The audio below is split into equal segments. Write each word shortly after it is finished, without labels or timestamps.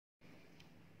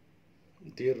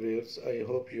Dear viewers, I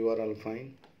hope you are all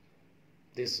fine.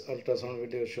 This ultrasound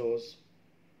video shows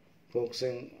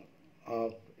focusing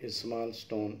of a small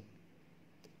stone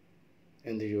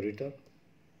in the ureter.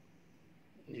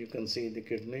 You can see the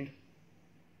kidney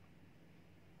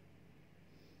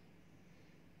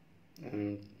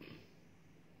and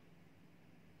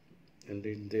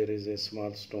indeed there is a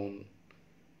small stone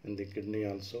in the kidney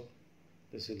also.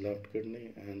 This is left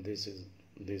kidney and this is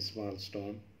the small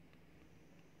stone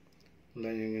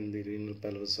lying in the renal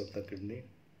pelvis of the kidney.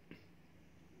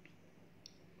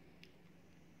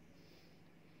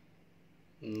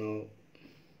 Now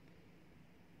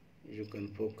you can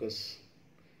focus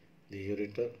the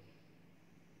ureter.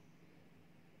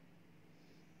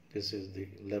 This is the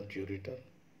left ureter.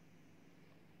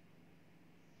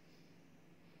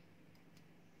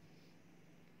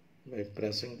 By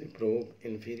pressing the probe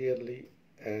inferiorly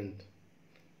and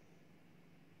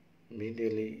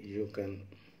medially, you can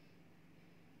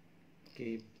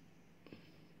keep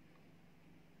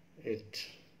it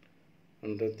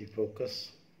under the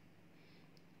focus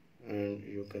and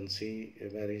you can see a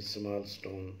very small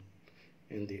stone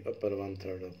in the upper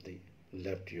 1/3 of the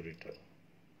left ureter.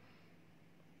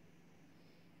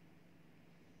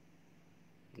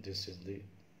 This is the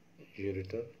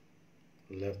ureter,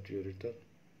 left ureter.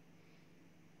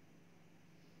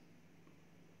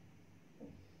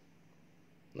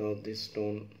 Now this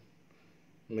stone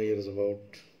measures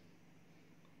about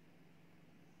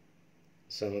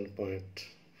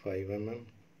 7.5 mm.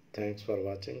 Thanks for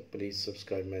watching. Please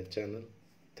subscribe my channel.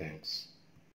 Thanks.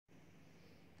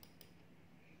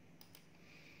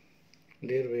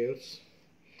 Dear viewers,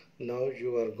 now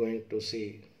you are going to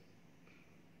see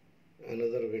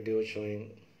another video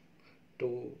showing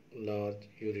two large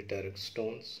ureteric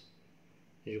stones.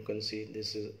 You can see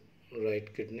this is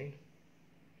right kidney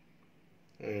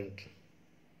and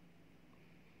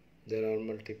there are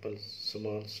multiple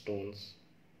small stones.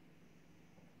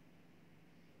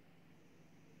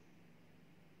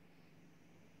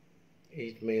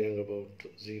 Each measuring about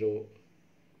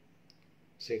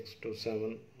 0.6 to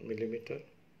 7 millimeter.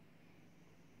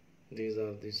 These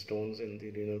are the stones in the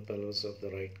renal pelvis of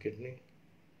the right kidney.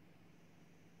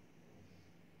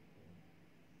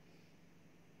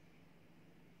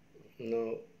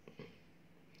 Now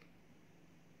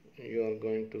you are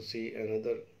going to see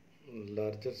another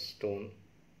larger stone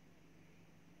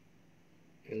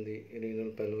in the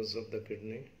renal pelvis of the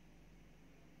kidney.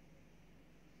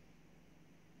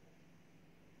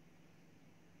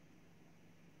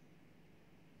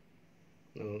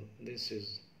 Now this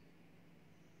is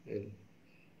a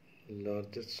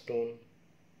larger stone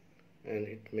and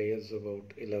it measures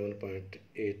about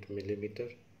 11.8 millimeter.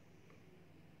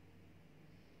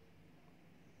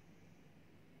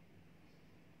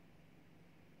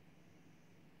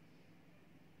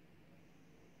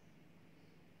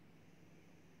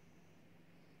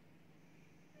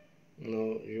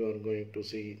 Now you are going to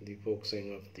see the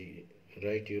focusing of the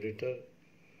right ureter.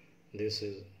 This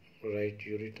is right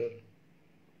ureter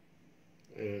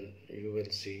and you will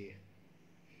see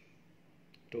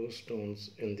two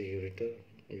stones in the ureter.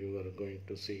 You are going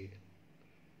to see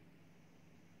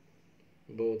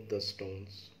both the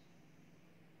stones.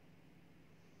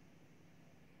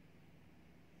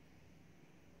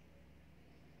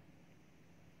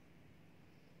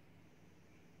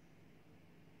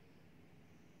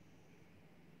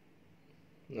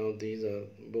 Now these are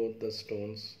both the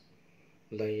stones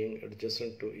lying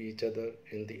adjacent to each other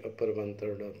in the upper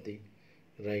 1/3 of the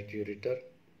right ureter.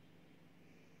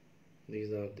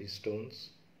 These are the stones.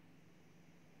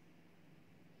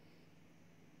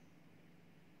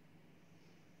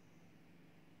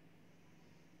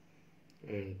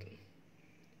 And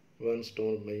one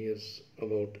stone measures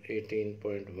about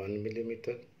 18.1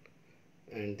 millimeter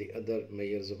and the other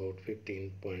measures about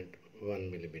 15.1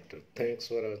 millimeter. Thanks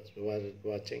for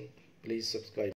watching. Please subscribe.